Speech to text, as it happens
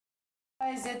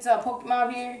Guys, it's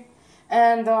Pokemon here,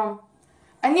 and I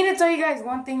need to tell you guys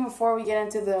one thing before we get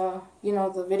into the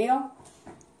the video.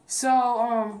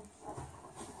 So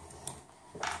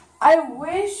I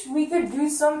wish we could do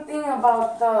something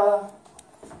about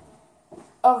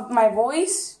my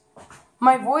voice.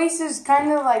 My voice is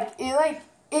kind of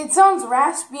it sounds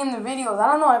raspy in the videos.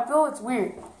 I don't know. I feel it's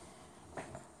weird.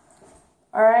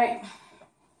 All right.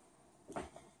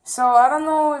 So I don't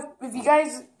know if you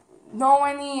guys know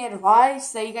any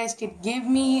advice that you guys could give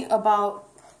me about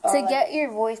to get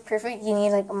your voice perfect. You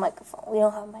need like a microphone. We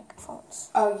don't have microphones.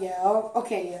 Oh yeah.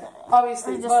 Okay. Yeah.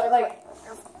 Obviously, but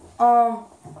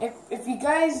if you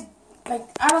guys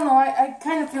I don't know. I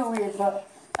kind of feel weird, but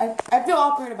I feel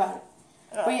awkward about it.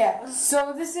 But yeah.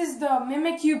 So this is the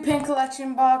Mimikyu pin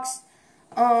collection box.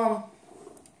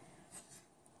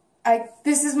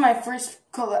 This is my first.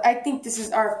 I think this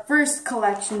is our first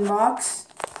collection box.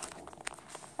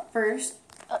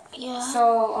 Yeah.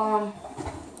 So,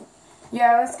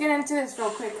 yeah, let's get into this real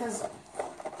quick, because,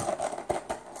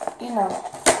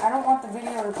 I don't want the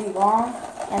video to be long,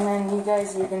 and then you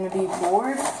guys are going to be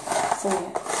bored. So,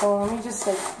 yeah. So, let me just,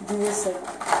 do this,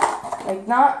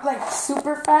 not,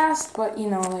 super fast, but,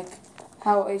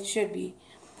 how it should be.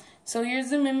 So,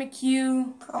 here's the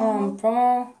Mimikyu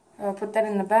promo. I'll put that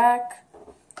in the back.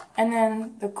 And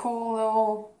then the cool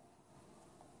little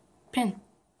pin.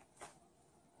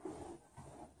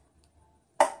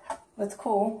 That's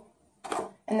cool.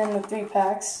 And then the 3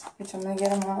 packs, which I'm going to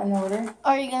get them out in order.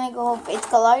 Are you going to go Fates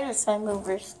Collide or Sun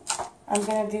Movers? I'm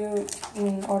going to do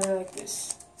in order like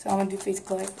this. So I'm going to do Fates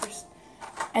Collide first.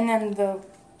 And then the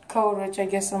code, which I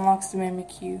guess unlocks the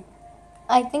Mimikyu.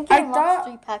 I think it unlocks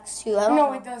 3 packs too. I don't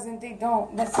know. It doesn't. They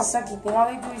don't. That's the sucky thing. All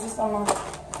they do is just unlock.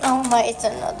 Oh my, it's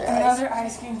another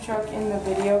ice cream truck in the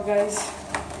video, guys.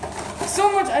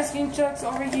 So much ice cream trucks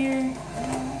over here.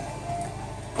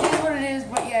 It is what it is,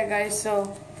 but yeah, guys,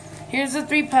 so here's the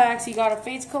 3 packs. You got a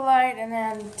Fates Collide and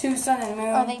then 2 Sun and Moon.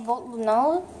 Are they both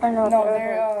Lunala? Or no,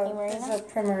 it's a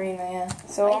Primarina, yeah.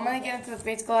 So I'm gonna get into the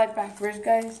Fates Collide pack first,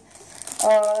 guys.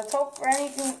 Let's hope for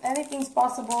anything's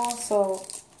possible. So,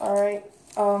 alright.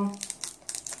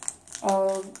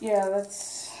 Yeah,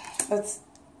 let's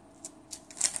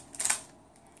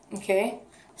okay.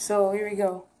 So here we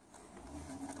go.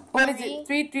 What is it?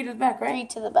 3 to the back, right?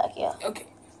 3 to the back, yeah. Okay.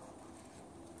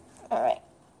 Alright.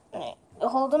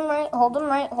 Hold them right. Hold them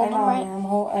right. Hold them right.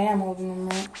 I am holding them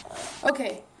right.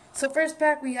 Okay. So first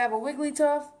pack we have a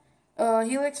Wigglytuff,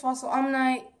 Helix, Fossil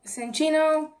Omnite,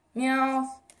 Cinccino, Meowth,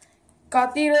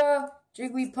 Gothita,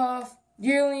 Jigglypuff,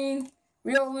 Deerling,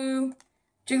 Riolu,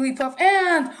 Jigglypuff,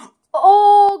 and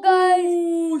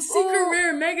Secret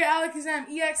Rare Mega Alakazam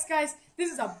EX, guys.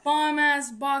 This is a bomb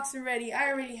ass box already. I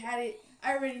already had it.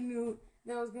 I already knew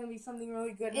there was gonna be something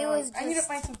really good. I need to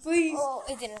find some fleas. Oh,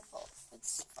 it didn't fall.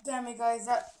 Damn it, guys.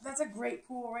 That's a great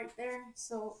pool right there.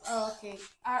 So okay.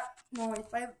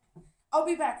 I'll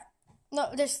be back. No,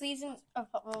 there's sleeves in.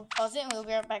 We'll pause it and we'll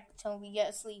be right back until we get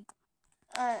a sleeve.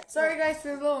 Alright. Sorry guys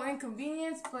for the little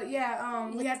inconvenience, but yeah,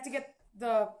 we have to get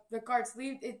the card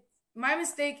sleeved. My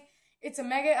mistake. It's a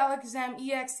Mega Alakazam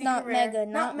EX Secret Rare.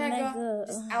 Not Mega.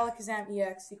 Just Alakazam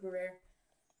EX Secret Rare.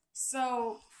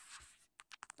 So,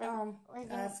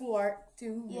 full art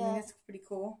too. Yeah, I mean, that's pretty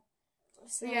cool.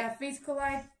 So yeah, Fates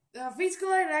Collide. Fates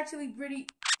Collide are actually pretty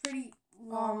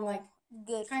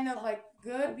good. Kind of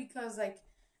good because I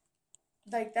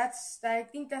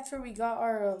think that's where we got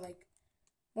our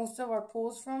most of our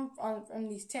pulls from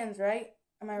these tins, right?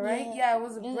 Am I right? Yeah, it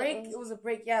was a break. It was a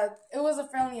break. Yeah, it was a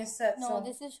friendliest set. No, so.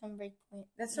 this is from Breakpoint.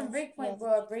 That's from Breakpoint,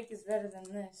 but Break is better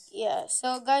than this. Yeah,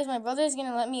 so guys, my brother's going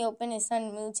to let me open his Sun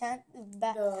and Moon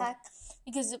backpack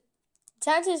because the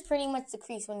chance is pretty much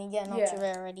decreased when you get an Ultra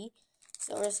Rare already.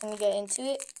 So we're just going to get into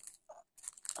it.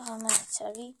 Oh man, it's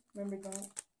heavy. Remember, don't.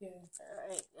 Yeah.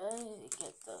 Alright, guys,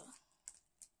 get the...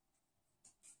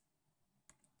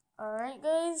 Alright,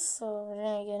 guys, so we're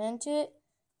going to get into it.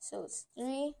 So it's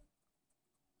 3.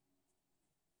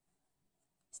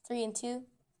 3 and 2.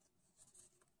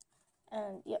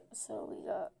 And yep, so we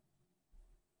got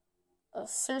a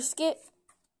Surskit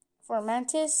for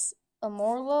Mantis, a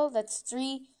Morlo, that's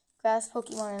 3 grass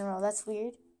Pokemon in a row. That's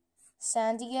weird.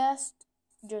 Sandygast,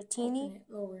 Dratini.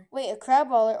 Wait, a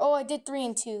Crabrawler. Oh, I did 3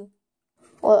 and 2.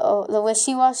 Well, the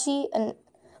Wishy-Washy and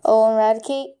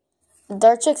Eradicate, the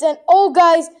Dartrix, and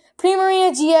guys,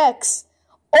 Primarina GX.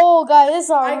 Guys, this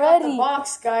already. I got the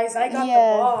box, guys. I got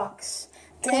the box.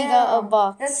 Damn. They got a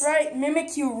box. That's right.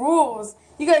 Mimikyu rules.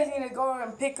 You guys need to go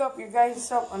and pick up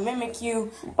yourself a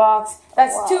Mimikyu box.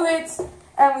 That's 2 hits,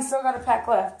 and we still got a pack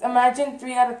left. Imagine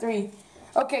 3 out of 3.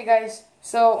 Okay, guys.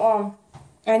 So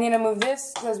I need to move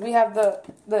this because we have the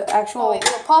actual. Oh, wait,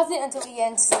 we'll pause it until the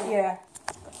end. So. Yeah.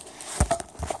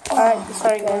 Alright,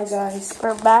 sorry guys.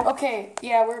 We're back. Okay,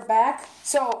 yeah, we're back.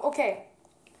 So, okay.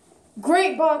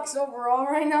 Great box overall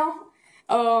right now.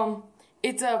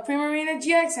 It's a Primarina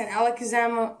GX and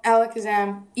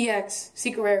Alakazam EX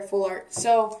Secret Rare Full Art.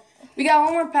 So, we got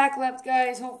one more pack left,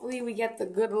 guys. Hopefully, we get the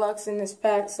good lucks in this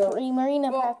pack. So, Primarina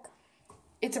pack.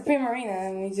 It's a Primarina,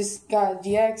 and we just got a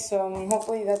GX. So, I mean,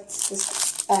 hopefully that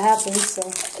happens. So,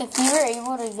 if you were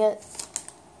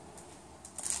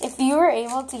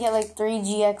able to get like 3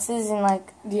 GXs and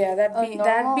like that'd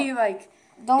be like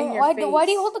why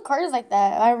do you hold the cards like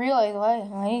that? I realize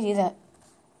why do you do that?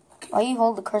 Why do you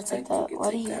hold the cards like that?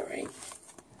 Why do you? That right?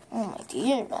 Oh my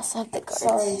dear, mess up the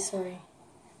cards. Sorry.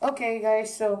 Okay,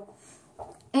 guys. So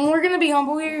we're gonna be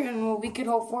humble here, and what we could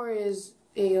hope for is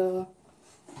a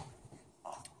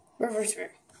reverse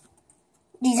rare.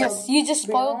 You just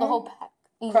spoiled the whole pack.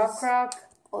 Croc,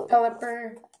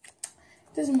 Pelipper.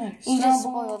 Doesn't matter. You just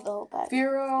spoiled the whole pack.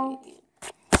 Firo.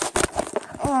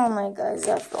 Oh my God,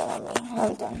 that's going on me.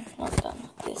 I'm done with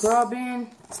this. Robin.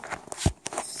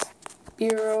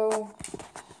 Spiro.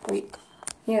 Wait.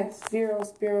 Yes,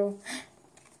 Spiro.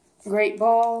 Great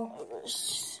Ball.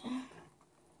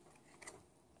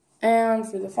 And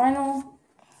for the final,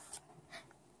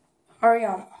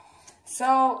 Ariana.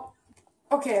 So,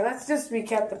 okay, let's just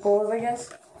recap the polls, I guess.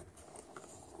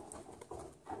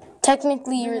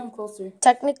 Technically, you're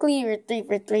 3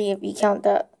 for 3 if you count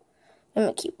that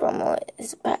mimikyu promo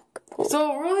as a pack. Cool.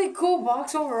 So, really cool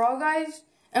box overall, guys.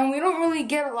 And we don't really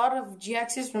get a lot of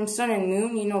GXs from Sun and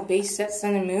Moon, you know, base set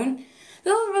Sun and Moon.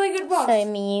 That was a really good box.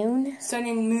 Sun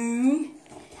and Moon.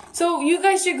 So, you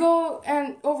guys should go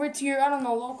and over to your, I don't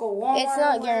know, local Walmart. It's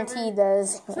not guaranteed,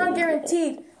 It's not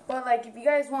guaranteed. But, like, if you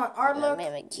guys want our look,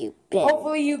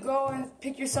 hopefully you go and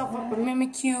pick yourself up a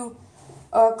Mimikyu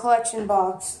collection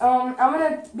box. I'm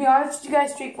going to be honest with you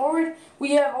guys, straightforward.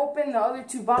 We have opened the other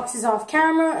 2 boxes off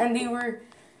camera, and they were,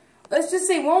 let's just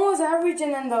say, one was average,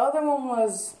 and then the other one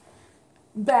was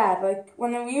bad. Like,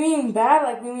 when we mean bad,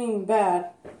 like, we mean bad.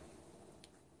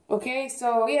 Okay,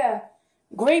 so, yeah.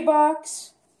 Great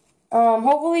box.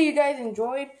 Hopefully you guys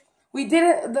enjoyed. We did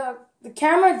it, the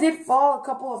camera did fall a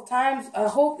couple of times. I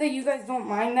hope that you guys don't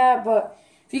mind that, but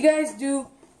if you guys do,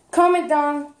 comment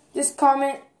down, just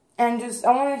comment, and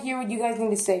I want to hear what you guys need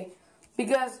to say.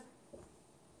 Because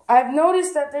I've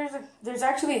noticed that there's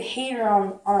actually a hater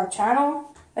on our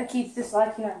channel that keeps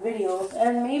disliking our videos,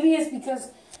 and maybe it's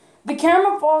because the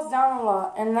camera falls down a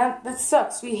lot, and that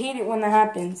sucks. We hate it when that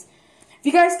happens. If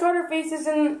you guys got our faces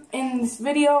in this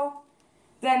video,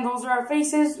 then those are our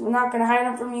faces. We're not going to hide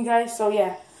them from you guys. So,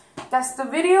 yeah, that's the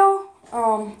video.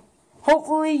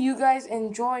 Hopefully, you guys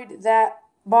enjoyed that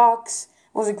box.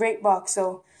 It was a great box.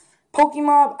 So,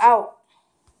 Pokemon out.